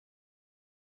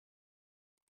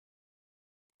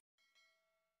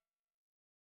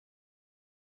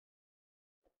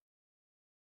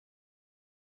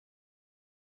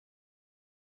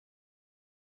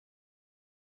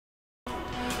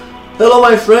Hello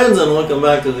my friends and welcome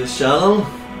back to this channel.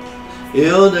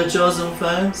 You the chosen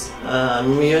fans.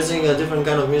 I'm using a different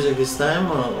kind of music this time,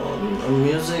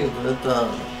 music that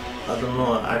I don't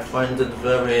know, I find it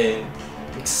very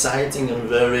exciting and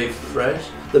very fresh.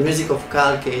 The music of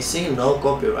Carl Casey, no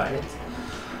copyright,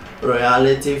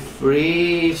 royalty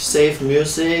free, safe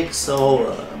music. So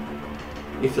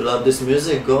if you love this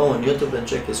music, go on YouTube and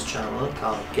check his channel,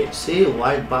 Carl Casey,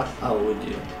 White Back Out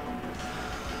You.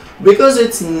 Because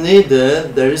it's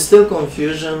needed, there is still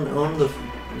confusion on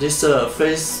these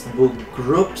Facebook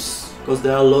groups, because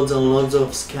there are loads and loads of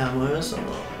scammers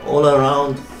all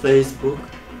around Facebook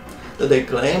that they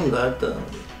claim that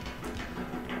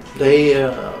they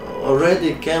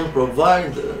already can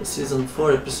provide season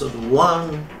 4 episode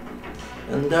 1,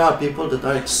 and there are people that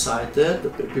are excited,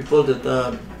 people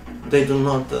that they do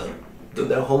not do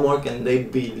their homework and they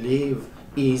believe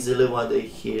easily what they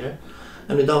hear.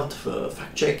 And without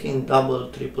fact checking, double,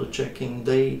 triple checking,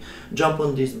 they jump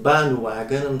on this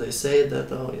bandwagon and they say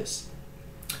that, oh yes,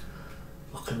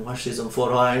 I can watch season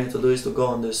 4, all I need to do is to go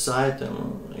on this site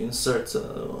and insert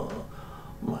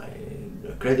my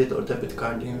credit or debit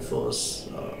card infos,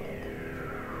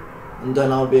 and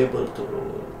then I'll be able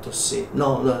to see.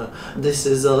 No, this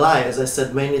is a lie, as I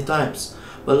said many times.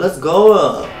 But let's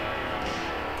go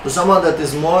to someone that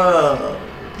is more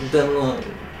than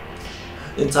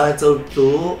entitled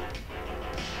to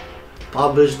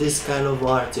publish this kind of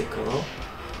article.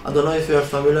 I don't know if you are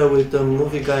familiar with the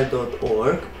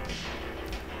movieguide.org,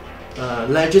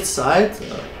 legit site,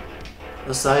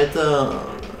 a site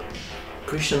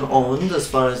Christian owned as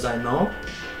far as I know.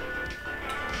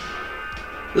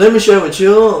 Let me share with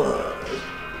you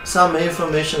some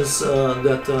information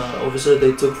that obviously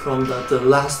they took from that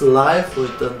last live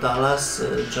with Dallas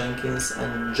Jenkins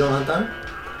and Jonathan.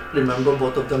 Remember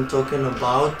both of them talking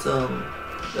about,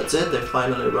 that's it, they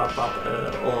finally wrap up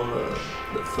all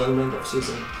the filming of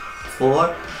season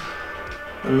 4.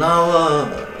 And now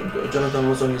Jonathan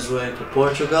was on his way to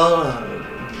Portugal,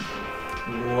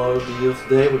 World Youth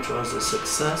Day, which was a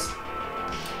success.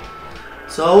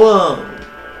 So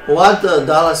what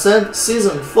Dallas said,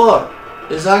 season 4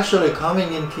 is actually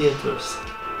coming in theaters.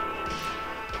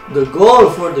 The goal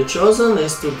for The Chosen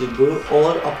is to debut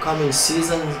all upcoming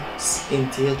seasons in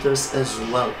theaters as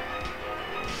well.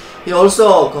 He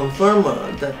also confirmed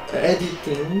that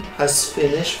editing has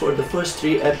finished for the first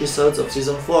 3 episodes of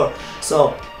season 4.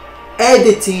 So,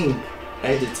 editing,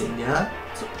 yeah?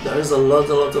 So there is a lot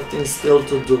of things still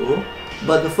to do,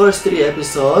 but the first 3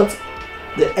 episodes,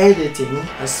 the editing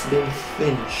has been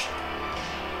finished.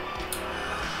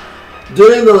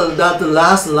 During that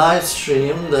last live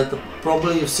stream, that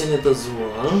probably you've seen it as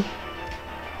well,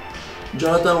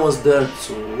 Jonathan was there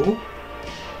too,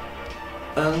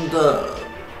 and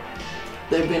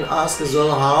they've been asked as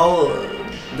well how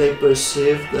they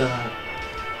perceived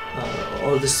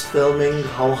all this filming,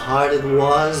 how hard it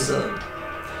was.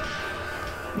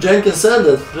 Jenkins said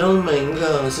that filming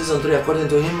season 3, according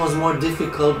to him, was more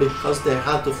difficult because they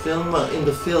had to film in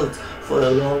the field for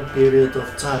a long period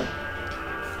of time.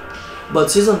 But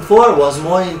season 4 was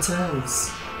more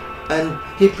intense, and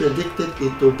he predicted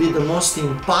it to be the most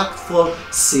impactful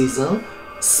season,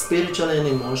 spiritually and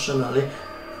emotionally,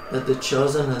 that The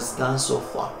Chosen has done so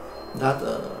far. That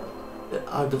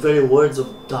are the very words of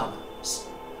Dallas.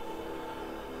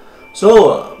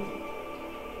 So,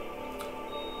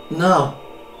 now,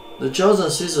 The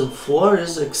Chosen season 4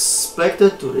 is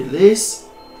expected to release,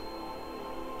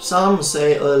 some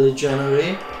say early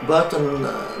January, but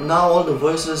now all the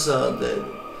voices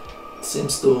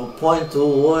seems to point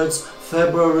towards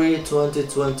February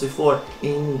 2024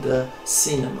 in the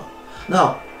cinema.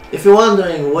 Now, if you're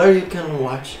wondering where you can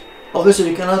watch,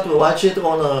 obviously you cannot watch it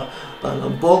on a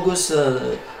bogus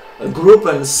group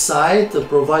and site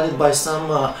provided by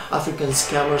some African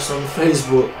scammers on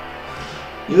Facebook.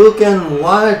 You can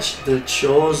watch The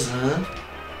Chosen.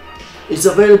 It's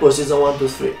available season 1 to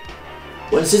 3.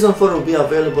 When season 4 will be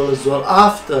available as well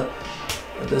after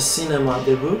the cinema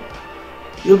debut,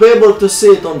 you'll be able to see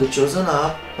it on the Chosen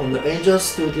app, on the Angel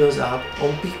Studios app,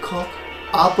 on Peacock,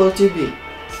 Apple TV,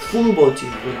 Fubo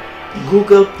TV,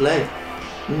 Google Play,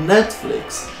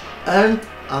 Netflix, and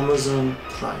Amazon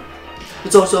Prime.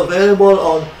 It's also available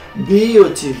on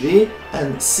BUTV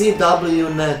and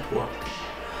CW Network.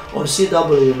 On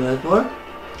CW Network,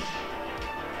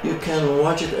 you can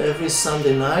watch it every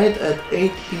Sunday night at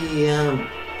 8 p.m.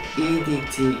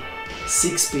 EDT,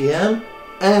 6 p.m.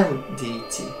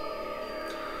 MDT.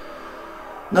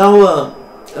 Now,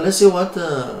 let's see what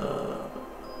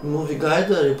Movie Guide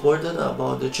reported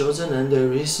about The Chosen and their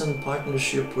recent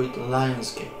partnership with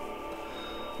Lionsgate.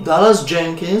 Dallas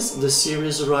Jenkins, the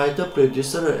series writer,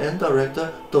 producer, and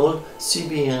director, told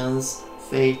CBN's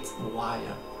Faith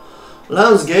Wire.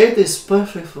 Lionsgate is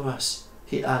perfect for us,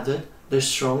 he added. They're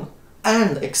strong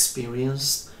and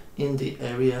experienced in the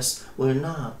areas we're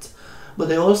not. But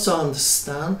they also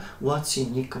understand what's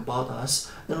unique about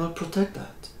us and will protect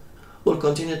that. We'll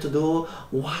continue to do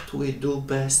what we do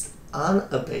best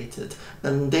unabated,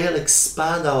 and they'll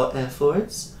expand our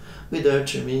efforts with their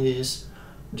tremendous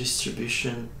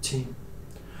distribution team.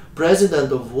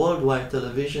 President of Worldwide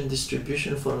Television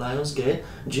Distribution for Lionsgate,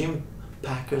 Jim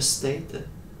Packer, stated,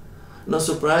 "No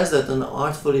surprise that an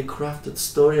artfully crafted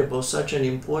story about such an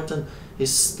important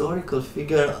historical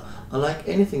figure, unlike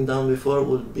anything done before,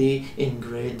 would be in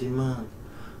great demand."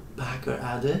 Packer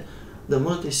added, "The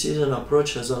multi-season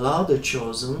approach has allowed The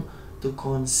Chosen to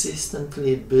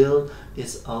consistently build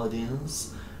its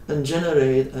audience and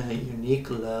generate a unique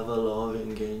level of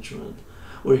engagement.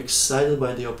 We're excited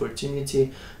by the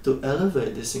opportunity to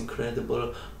elevate this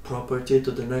incredible property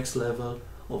to the next level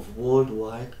of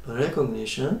worldwide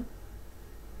recognition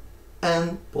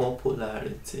and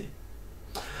popularity."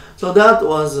 So that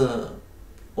was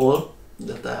all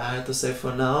that I had to say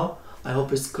for now. I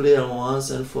hope it's clear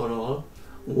once and for all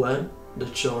when The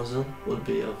Chosen will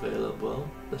be available,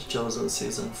 The Chosen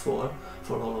Season 4,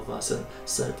 for all of us, and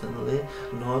certainly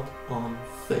not on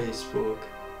Facebook.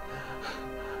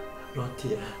 Not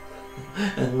yet.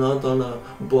 And not on a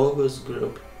bogus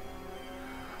group.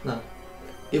 Now,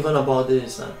 even about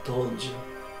this, I told you,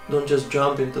 don't just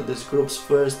jump into these groups.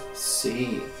 First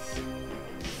see.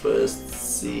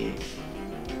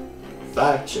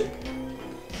 Fact check.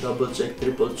 Double check,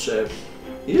 triple check.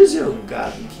 Use your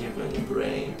God-given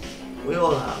brain. We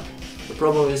all have. The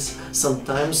problem is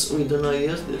sometimes we do not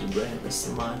use this brain as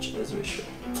much as we should.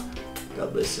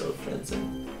 God bless you all, friends,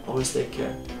 and always take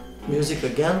care. Music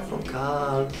again from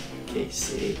Carl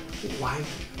Casey White,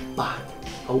 but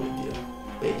how would you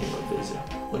pay him a visit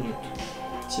on YouTube?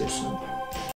 See you soon.